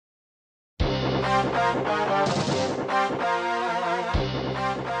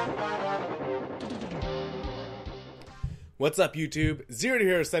What's up, YouTube? Zero to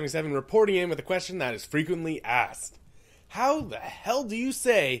Hero 77 reporting in with a question that is frequently asked. How the hell do you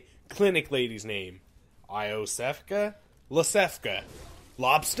say clinic lady's name? Iosefka? Losefka?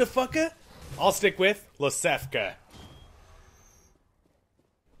 Lobsterfucka? I'll stick with Losefka.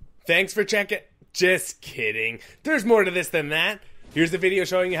 Thanks for checking. Just kidding. There's more to this than that. Here's a video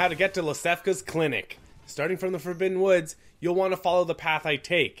showing you how to get to Losefka's clinic. Starting from the Forbidden Woods, you'll want to follow the path I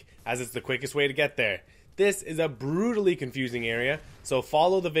take, as it's the quickest way to get there. This is a brutally confusing area, so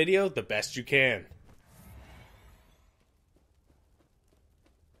follow the video the best you can.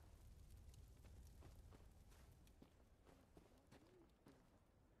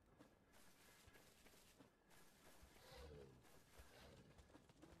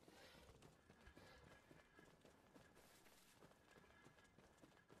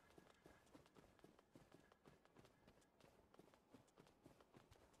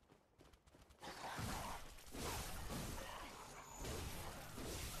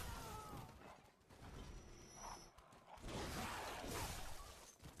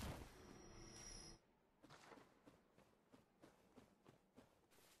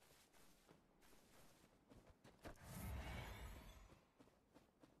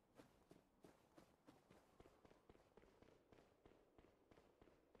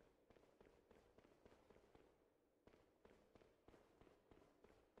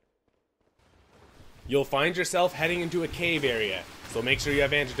 You'll find yourself heading into a cave area, so make sure you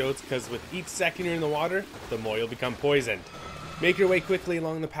have antidotes because with each second you're in the water, the more you'll become poisoned. Make your way quickly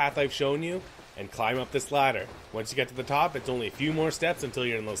along the path I've shown you, and climb up this ladder. Once you get to the top, it's only a few more steps until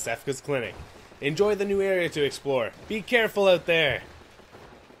you're in Losefka's clinic. Enjoy the new area to explore. Be careful out there!